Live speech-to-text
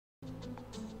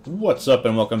What's up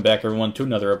and welcome back everyone to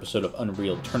another episode of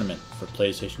Unreal Tournament for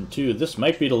PlayStation 2. This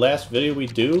might be the last video we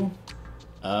do.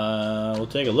 We'll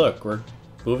take a look. We're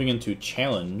moving into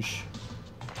Challenge,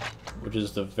 which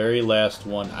is the very last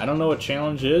one. I don't know what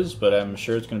Challenge is, but I'm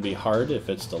sure it's going to be hard if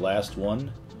it's the last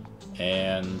one.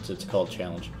 And it's called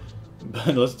Challenge.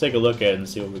 But let's take a look at it and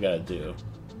see what we gotta do.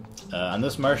 On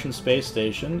this Martian space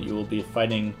station, you will be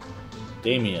fighting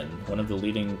Damien, one of the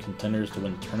leading contenders to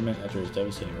win the tournament after his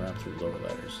devastating run through lower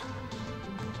ladders.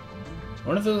 I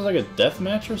wonder if this is like a death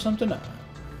match or something?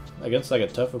 Against like a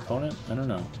tough opponent? I don't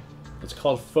know. It's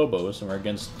called Phobos and we're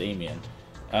against Damien.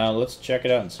 Let's check it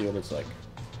out and see what it's like.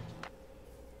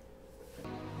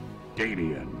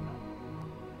 Damien.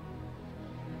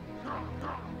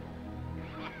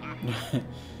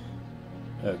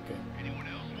 Okay. Anyone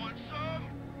else want some?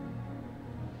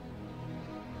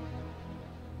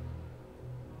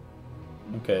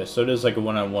 Okay, so it is like a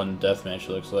one-on-one deathmatch, it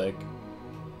looks like.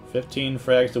 15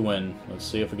 frags to win. Let's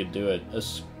see if we can do it.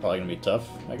 This is probably gonna be tough,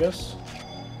 I guess.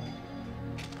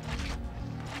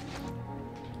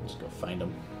 Let's go find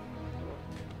him.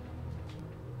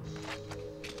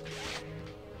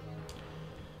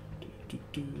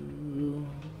 Do-do-do.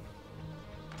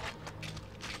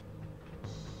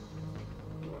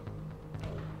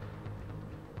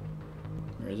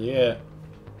 Where is he at?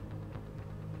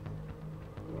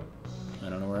 I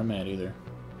don't know where I'm at either.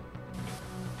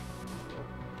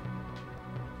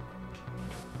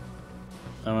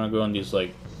 I want to go on these,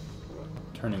 like,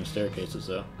 turning staircases,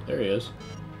 though. There he is.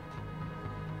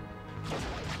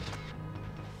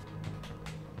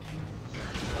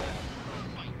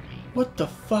 What the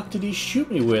fuck did he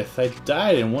shoot me with? I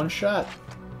died in one shot.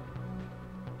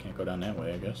 Can't go down that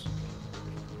way, I guess.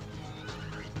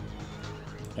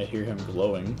 I hear him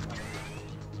glowing.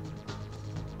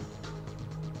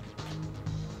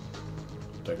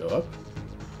 Do I go up?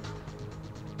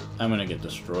 I'm gonna get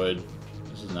destroyed.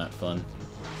 This is not fun.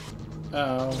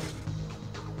 Ow.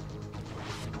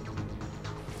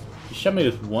 He shot me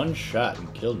with one shot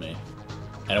and killed me.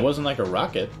 And it wasn't like a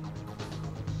rocket.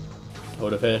 I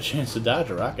would have had a chance to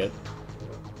dodge a rocket.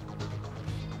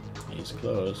 He's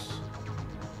close.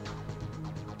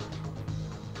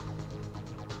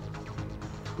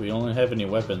 We don't have any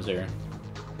weapons here.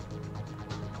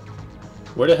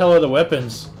 Where the hell are the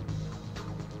weapons?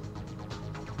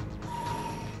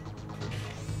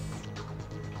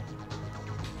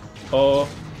 Oh,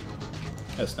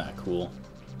 that's not cool.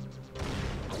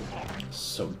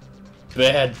 So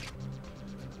bad.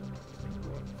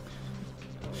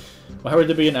 Why would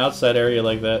there be an outside area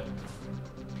like that?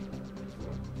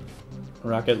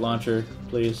 Rocket launcher,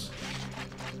 please.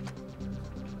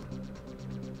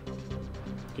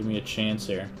 Give me a chance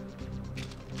here.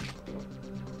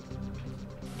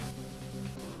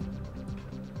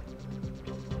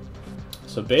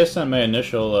 So based on my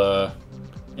initial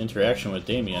interaction with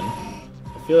Damien,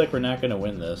 I feel like we're not going to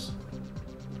win this.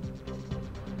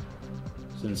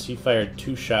 Since he fired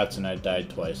 2 shots and I died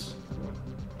twice.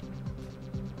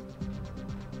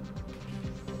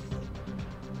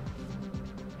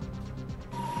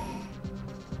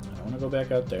 I want to go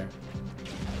back out there.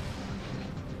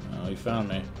 Oh, he found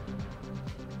me.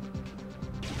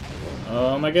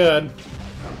 Oh my god.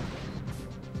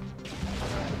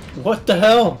 What the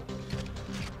hell?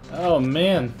 Oh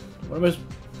man. What am I...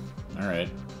 Alright.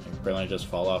 I can apparently just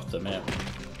fall off the map.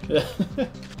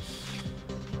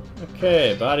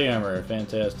 Okay, body armor.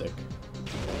 Fantastic.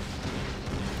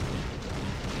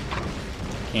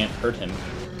 Can't hurt him.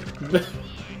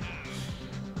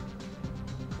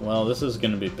 Well, this is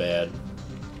gonna be bad.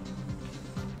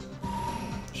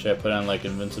 Should I put on, like,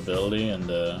 invincibility and,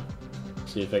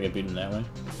 see if I can beat him that way?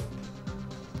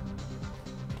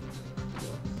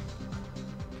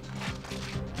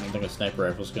 I don't think a sniper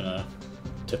rifle's gonna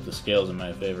tip the scales in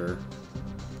my favor.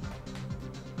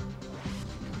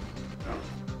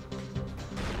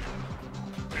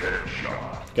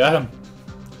 Got him!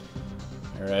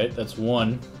 Alright, that's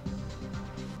 1.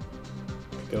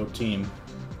 Go team.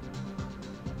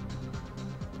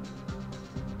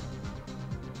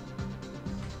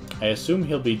 I assume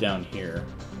he'll be down here.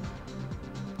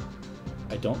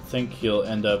 I don't think he'll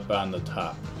end up on the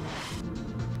top.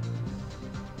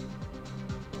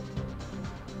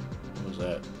 What was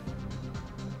that?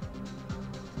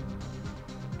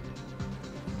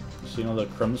 Seen all the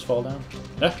crumbs fall down?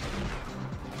 Ah!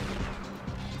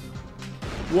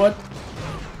 What?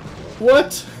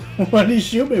 What? What did he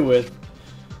shoot me with?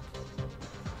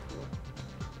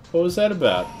 What was that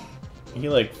about? He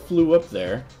like flew up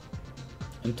there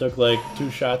and took like 2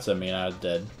 shots at me and I was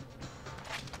dead.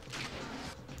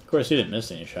 Of course, he didn't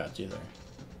miss any shots either.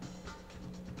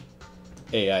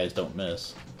 AIs don't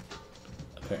miss.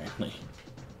 apparently.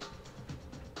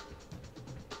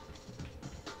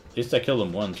 At least I killed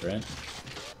him once, right?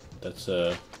 That's,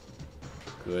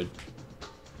 good.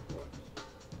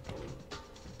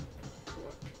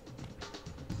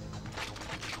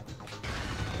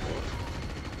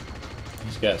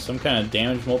 He's got some kind of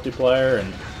damage multiplier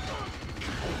and...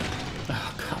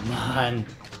 Oh, come on!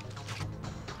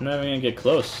 I'm not even gonna get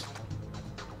close.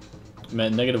 I'm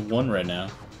at -1 right now.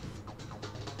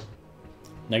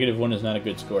 -1 is not a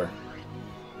good score.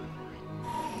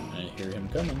 I hear him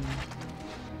coming.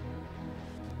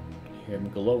 I hear him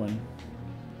glowing.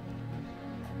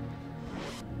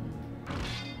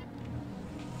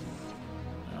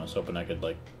 I was hoping I could,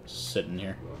 like, sit in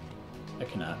here. I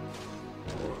cannot.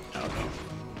 Ouch.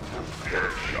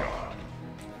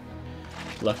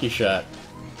 Lucky shot.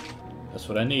 That's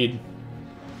what I need.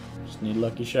 Just need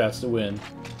lucky shots to win.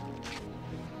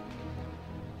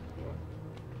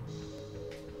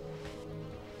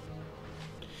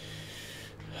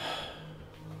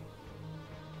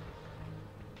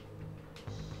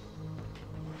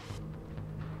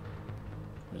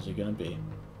 Where's he gonna be?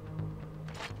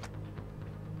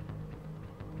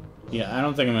 Yeah, I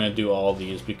don't think I'm gonna do all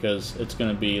these because it's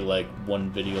gonna be like one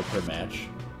video per match.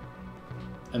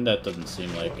 And that doesn't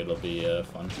seem like it'll be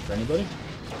fun for anybody.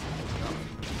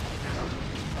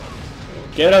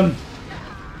 Get him!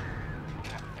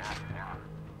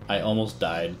 I almost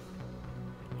died.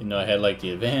 You know, I had like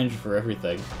the advantage for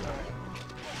everything.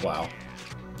 Wow.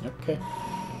 Okay.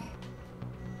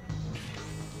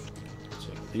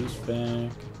 Take these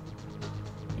back.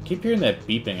 I keep hearing that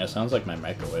beeping. It sounds like my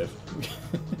microwave.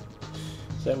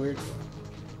 Is that weird?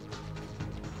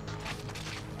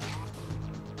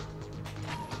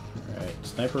 Alright,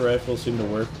 sniper rifles seem to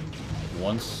work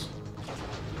once.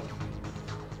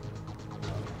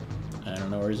 I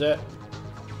don't know where he's at.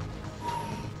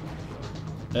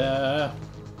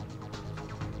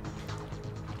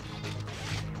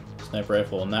 Sniper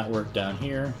rifle will not work down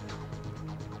here.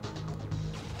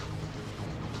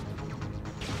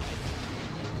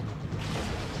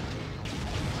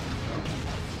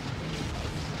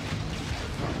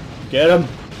 Get him!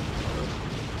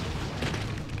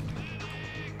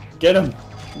 Get him!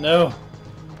 No!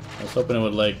 I was hoping it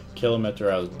would, like, kill him after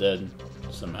I was dead,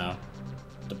 somehow.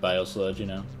 The biosludge, you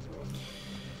know?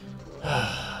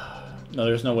 No,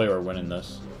 there's no way we're winning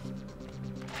this.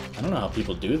 I don't know how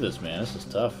people do this, man. This is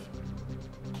tough.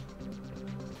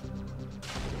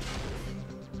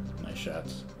 Nice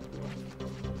shots.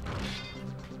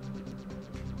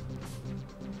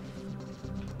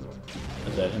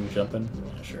 Is that him jumping?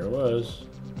 Yeah, sure was.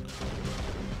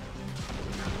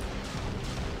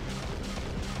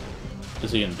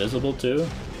 Is he invisible too?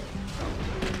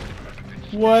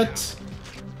 What?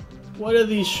 What are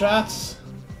these shots?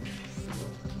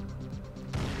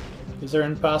 These are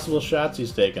impossible shots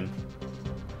he's taking.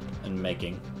 And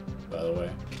making, by the way.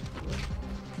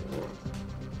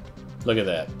 Look at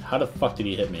that. How the fuck did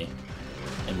he hit me?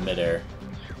 In midair.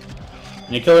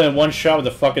 And he killed him in one shot with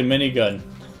a fucking minigun.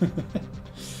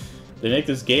 They make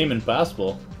this game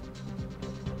impossible.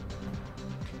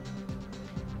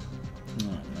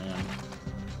 Oh, man.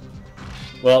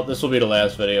 Well, this will be the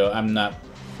last video. I'm not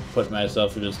putting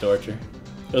myself through this torture.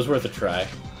 It was worth a try.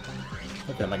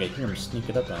 Look at him, I can hear him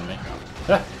sneaking up on me.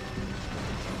 Ah!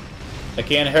 I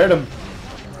can't hurt him.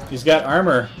 He's got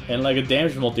armor and like a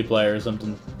damage multiplier or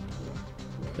something.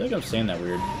 I feel like I'm saying that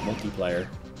weird. Multiplier.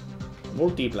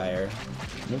 Multiplier.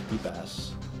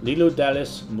 Multipass. Lilo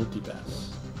Dallas Multipass.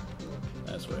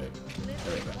 That's right.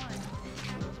 There we go.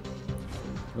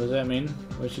 What does that mean?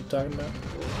 What's she talking about?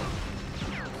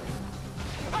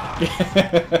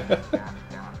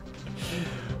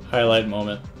 Highlight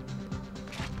moment.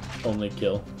 Only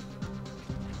kill.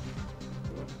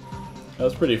 That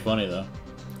was pretty funny though.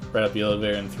 Right up the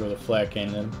elevator and throw the flat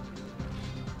cannon in.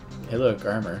 Hey look,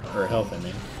 armor. Or health, I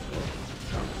mean.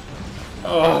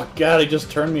 Oh god, he just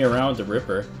turned me around with the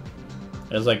Ripper.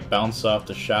 It was like bounced off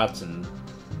the shots and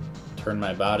turned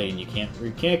my body, and you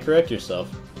can't correct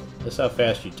yourself. That's how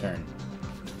fast you turn.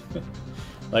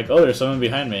 Like, oh, there's someone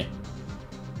behind me.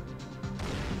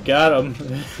 Got him.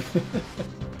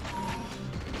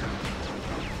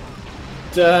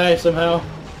 Die somehow.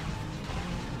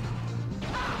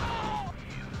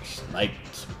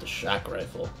 Sniped with the shock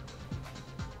rifle.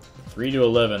 3 to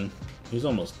 11. He's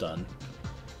almost done.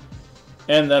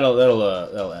 And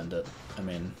that'll end it. I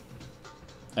mean,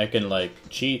 I can like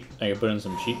cheat. I can put in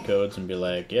some cheat codes and be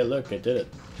like, yeah, look, I did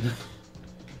it.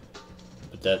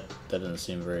 But that doesn't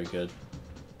seem very good.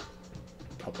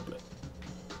 Probably.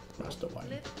 Master one.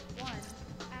 Lift 1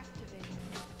 activated.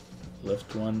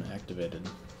 Lift 1 activated.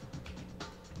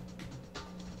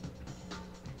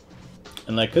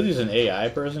 And like, cause he's an AI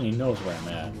person, he knows where I'm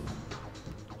at.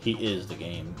 He is the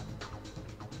game.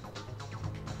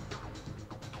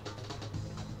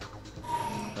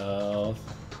 I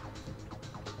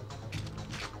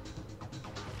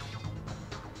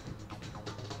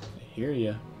hear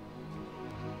ya.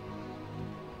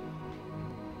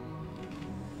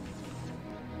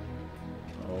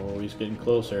 Oh, he's getting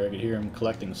closer. I could hear him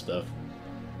collecting stuff.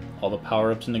 All the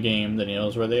power-ups in the game that he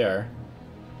knows where they are.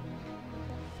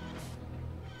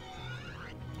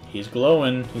 He's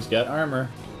glowing. He's got armor.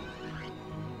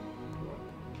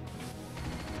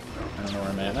 I don't know where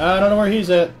I'm at. I don't know where he's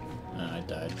at. Oh, I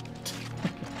died.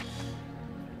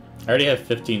 I already have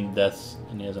 15 deaths,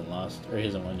 and he hasn't lost. Or he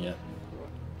hasn't won yet.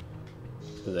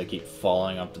 Because I keep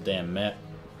falling off the damn map.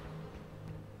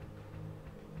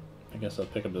 I guess I'll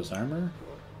pick up this armor.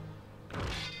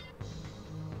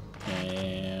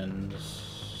 And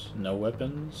no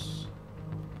weapons.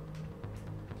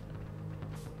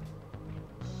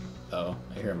 Oh,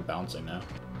 I hear him bouncing now.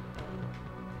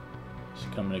 He's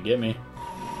coming to get me.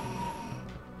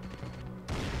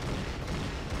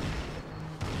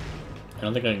 I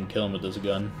don't think I can kill him with this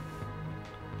gun.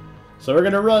 So we're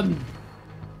gonna run!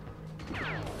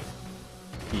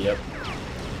 Yep.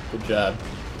 Good job.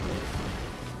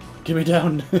 Get me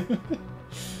down!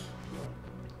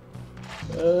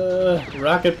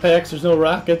 Rocket packs, there's no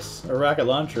rockets. Or rocket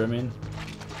launcher, I mean.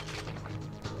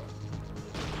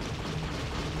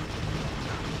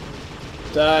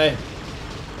 Die!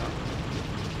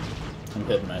 I'm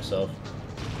hitting myself.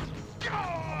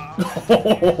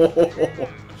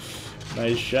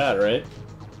 Nice shot, right?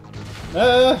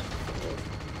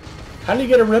 How do you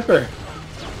get a Ripper?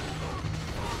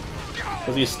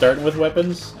 Was he starting with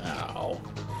weapons? Ow.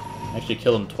 I actually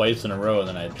killed him twice in a row and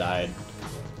then I died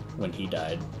when he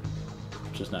died.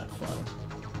 Which is not fun.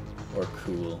 Or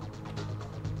cool.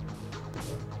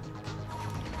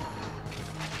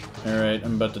 Alright,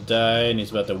 I'm about to die and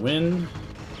he's about to win.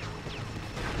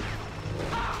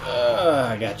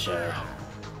 I gotcha.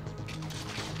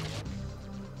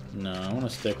 No, I want to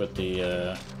stick with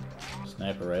the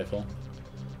sniper rifle.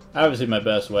 Obviously my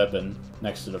best weapon,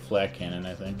 next to the flak cannon,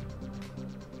 I think.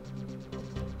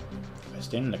 If I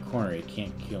stand in the corner, he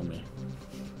can't kill me.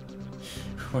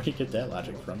 Where'd you get that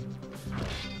logic from?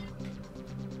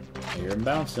 I hear him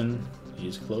bouncing.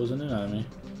 He's closing in on me.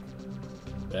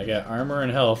 But I got armor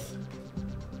and health.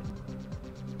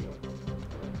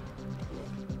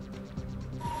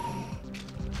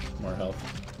 More health.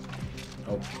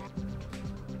 Oh.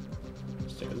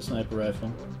 Stick with the sniper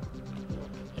rifle.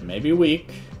 It may be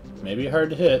weak, may be hard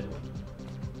to hit,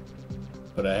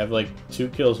 but I have like 2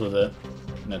 kills with it,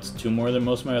 and that's 2 more than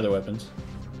most of my other weapons.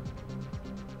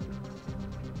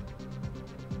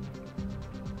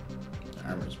 The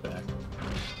armor's back.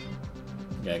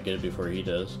 Gotta get it before he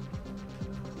does.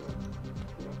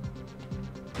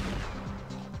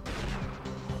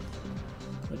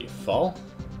 Would he fall?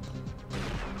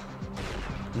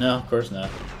 No, of course not.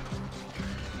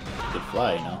 He could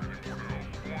fly, you know.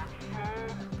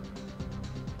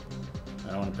 I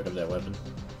don't want to pick up that weapon.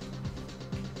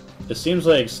 It seems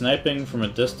like sniping from a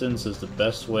distance is the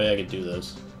best way I could do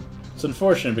this. It's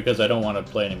unfortunate because I don't want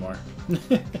to play anymore.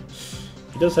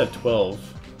 He does have 12.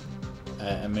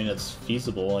 I mean, it's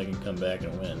feasible I can come back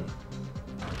and win.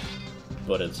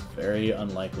 But it's very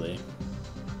unlikely.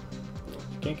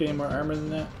 You can't get any more armor than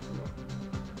that?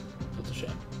 That's a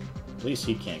shame. At least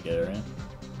he can't get it, right?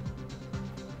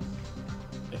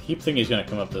 I keep thinking he's gonna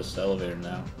come up this elevator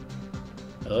now.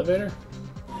 Elevator?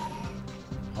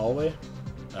 Hallway?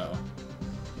 Oh.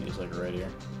 He's like right here.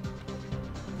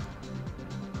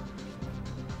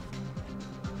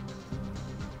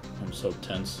 I'm so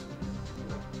tense.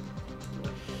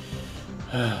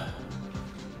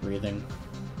 Breathing.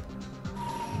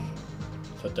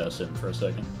 Thought that was sitting for a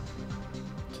second.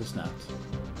 Just not.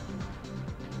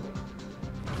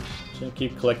 Just gonna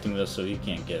keep collecting this so he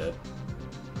can't get it.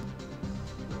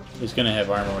 He's gonna have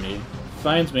armor when he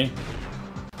finds me.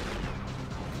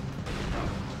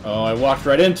 Oh, I walked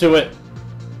right into it!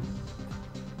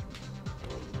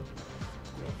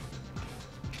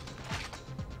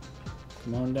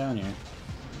 Come on down here.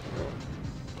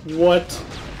 What?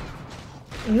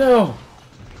 No!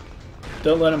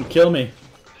 Don't let him kill me.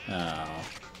 Oh.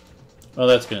 Well,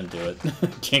 that's gonna do it.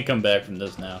 Can't come back from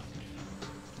this now.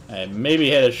 I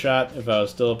maybe had a shot if I was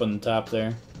still up on the top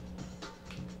there.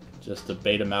 Just to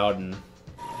bait him out and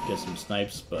get some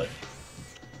snipes, but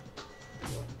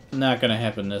not gonna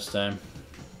happen this time.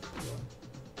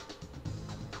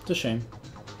 It's a shame.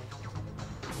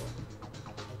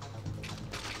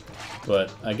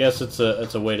 But I guess it's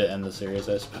a way to end the series,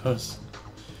 I suppose.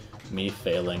 Me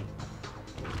failing.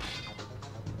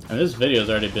 And this video's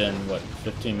already been, what,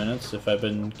 15 minutes if I've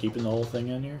been keeping the whole thing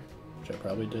in here? Which I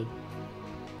probably did.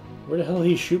 Where the hell did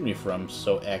he shoot me from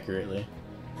so accurately?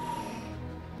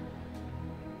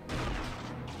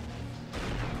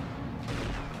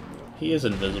 He is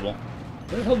invisible.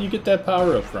 Where the hell do you get that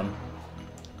power up from?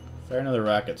 Fire another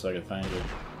rocket so I can find you.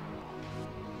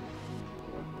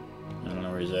 I don't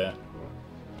know where he's at.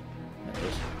 There he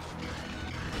is.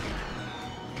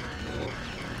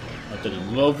 That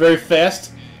didn't load very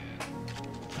fast.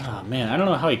 Oh man, I don't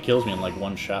know how he kills me in like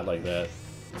one shot like that.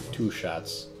 2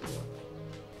 shots.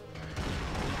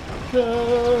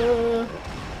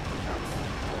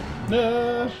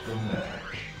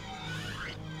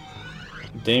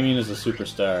 Damien is a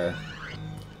superstar.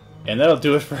 And that'll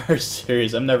do it for our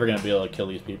series. I'm never going to be able to kill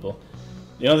these people.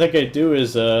 The only thing I do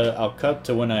is I'll cut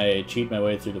to when I cheat my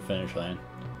way through the finish line.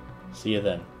 See you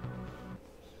then.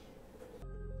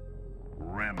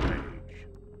 Rampage.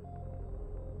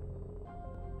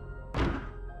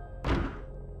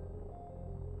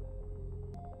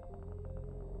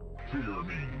 Fear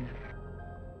me.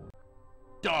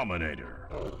 Dominator.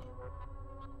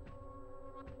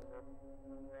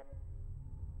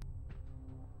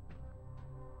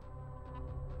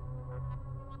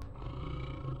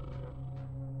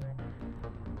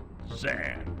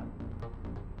 Sand.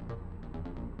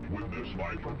 Witness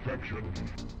my perfection.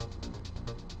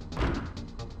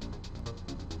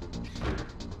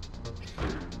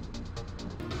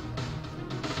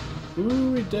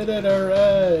 Ooh, we did it,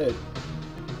 alright!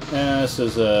 This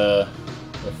is a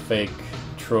fake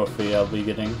trophy I'll be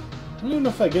getting. I don't even know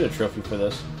if I get a trophy for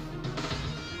this.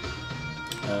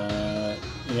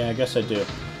 Yeah, I guess I do.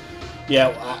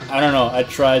 Yeah, I don't know. I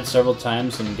tried several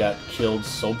times and got killed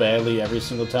so badly every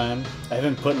single time. I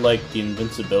haven't put, like, the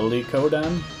invincibility code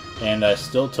on, and it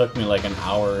still took me, like, an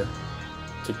hour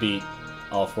to beat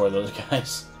all 4 of those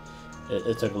guys.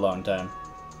 It took a long time.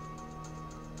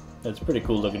 It's a pretty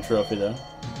cool looking trophy, though.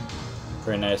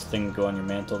 Very nice thing to go on your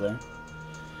mantle there.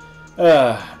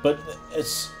 But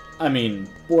it's, I mean,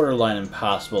 borderline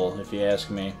impossible, if you ask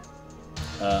me.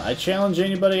 I challenge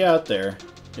anybody out there,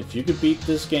 if you could beat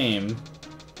this game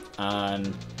on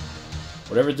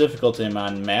whatever difficulty I'm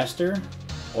on, Master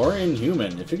or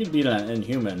Inhuman, if you could beat it on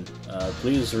Inhuman,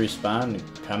 please respond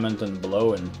and comment on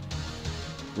below and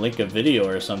link a video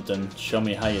or something, show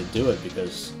me how you do it,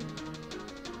 because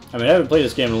I mean, I haven't played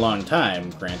this game in a long time,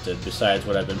 granted, besides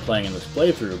what I've been playing in this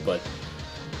playthrough, but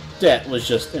that was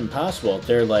just impossible.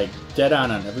 They're like dead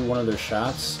on every one of their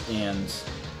shots, and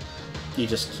you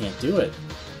just can't do it.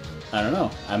 I don't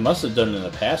know. I must have done it in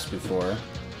the past before.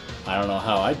 I don't know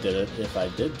how I did it, if I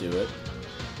did do it.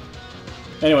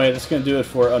 Anyway, that's going to do it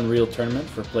for Unreal Tournament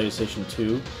for PlayStation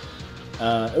 2.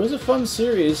 It was a fun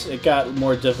series. It got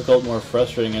more difficult, more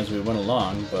frustrating as we went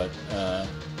along, but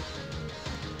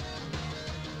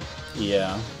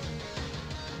yeah.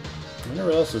 I wonder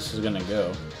where else this is gonna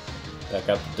go. Back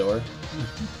out the door?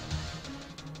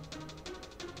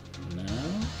 No?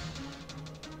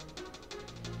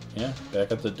 Yeah,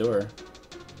 back out the door.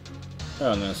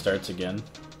 Oh, and then it starts again.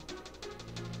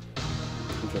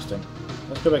 Interesting.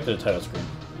 Let's go back to the title screen.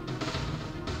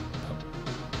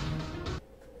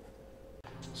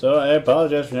 So, I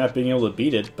apologize for not being able to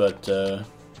beat it, but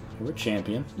we're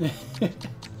champion.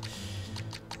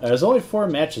 There's only 4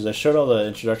 matches. I showed all the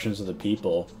introductions of the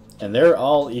people, and they're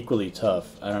all equally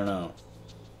tough. I don't know.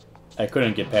 I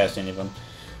couldn't get past any of them.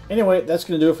 Anyway, that's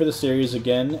going to do it for the series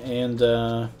again, and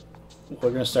we're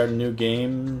going to start a new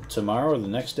game tomorrow or the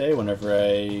next day, whenever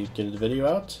I get the video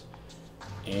out,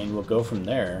 and we'll go from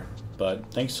there.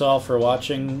 But thanks all for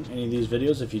watching any of these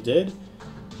videos if you did,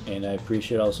 and I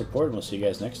appreciate all the support, and we'll see you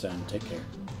guys next time. Take care.